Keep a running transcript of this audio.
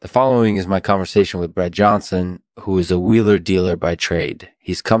following is my conversation with Brett Johnson, who is a wheeler dealer by trade.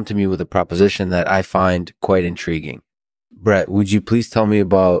 He's come to me with a proposition that I find quite intriguing. Brett, would you please tell me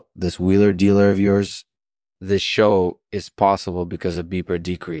about this wheeler dealer of yours? This show is possible because of Beeper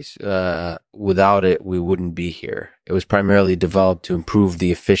Decrease. Without it, we wouldn't be here. It was primarily developed to improve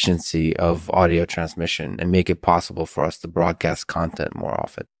the efficiency of audio transmission and make it possible for us to broadcast content more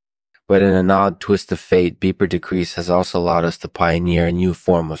often. But in an odd twist of fate, Beeper Decrease has also allowed us to pioneer a new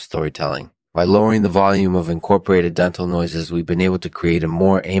form of storytelling. By lowering the volume of incorporated dental noises, we've been able to create a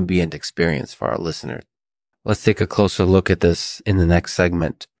more ambient experience for our listeners. Let's take a closer look at this in the next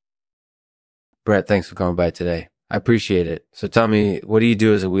segment. Brett, thanks for coming by today. I appreciate it. So tell me, what do you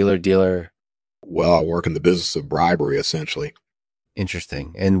do as a wheeler dealer? Well, I work in the business of bribery, essentially.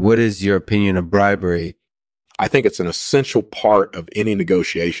 Interesting. And what is your opinion of bribery? I think it's an essential part of any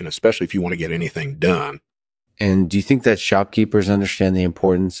negotiation, especially if you want to get anything done. And do you think that shopkeepers understand the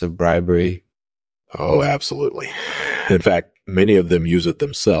importance of bribery? Oh, absolutely. In fact, many of them use it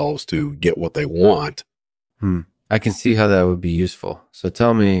themselves to get what they want. I can see how that would be useful. So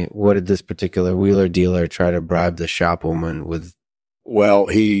tell me, what did this particular wheeler dealer try to bribe the shopwoman with? Well,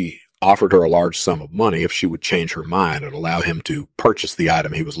 he offered her a large sum of money if she would change her mind and allow him to purchase the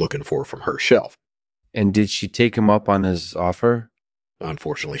item he was looking for from her shelf. And did she take him up on his offer?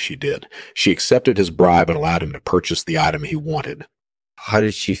 Unfortunately, she did. She accepted his bribe and allowed him to purchase the item he wanted. How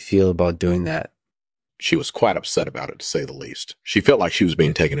did she feel about doing that? She was quite upset about it, to say the least. She felt like she was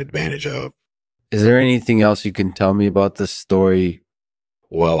being taken advantage of. Is there anything else you can tell me about this story?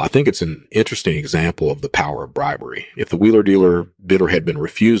 Well, I think it's an interesting example of the power of bribery. If the wheeler dealer bidder had been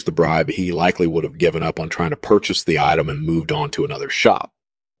refused the bribe, he likely would have given up on trying to purchase the item and moved on to another shop.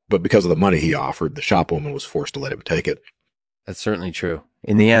 But because of the money he offered, the shopwoman was forced to let him take it. That's certainly true.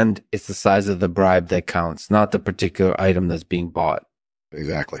 In the end, it's the size of the bribe that counts, not the particular item that's being bought.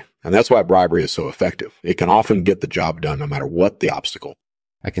 Exactly. And that's why bribery is so effective. It can often get the job done no matter what the obstacle.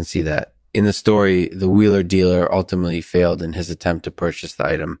 I can see that. In the story, the wheeler dealer ultimately failed in his attempt to purchase the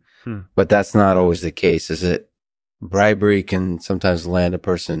item. But that's not always the case, is it? Bribery can sometimes land a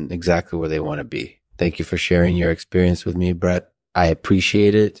person exactly where they want to be. Thank you for sharing your experience with me, Brett. I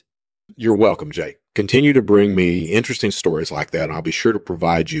appreciate it. You're welcome, Jake. Continue to bring me interesting stories like that, and I'll be sure to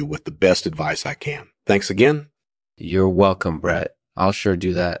provide you with the best advice I can. Thanks again. You're welcome, Brett. I'll sure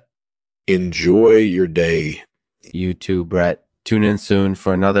do that. Enjoy your day. You too, Brett. Tune in soon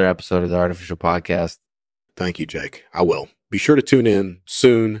for another episode of the Artificial Podcast. Thank you, Jake. I will. Be sure to tune in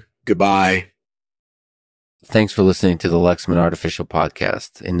soon. Goodbye. Thanks for listening to the Lexman Artificial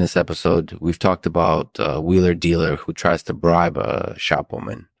Podcast. In this episode, we've talked about a wheeler dealer who tries to bribe a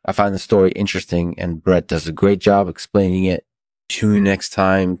shopwoman. I find the story interesting, and Brett does a great job explaining it. Tune in next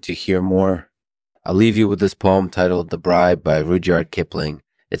time to hear more. I'll leave you with this poem titled The Bribe by Rudyard Kipling.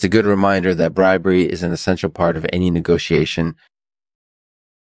 It's a good reminder that bribery is an essential part of any negotiation.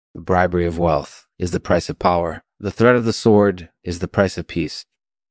 The bribery of wealth is the price of power. The threat of the sword is the price of peace.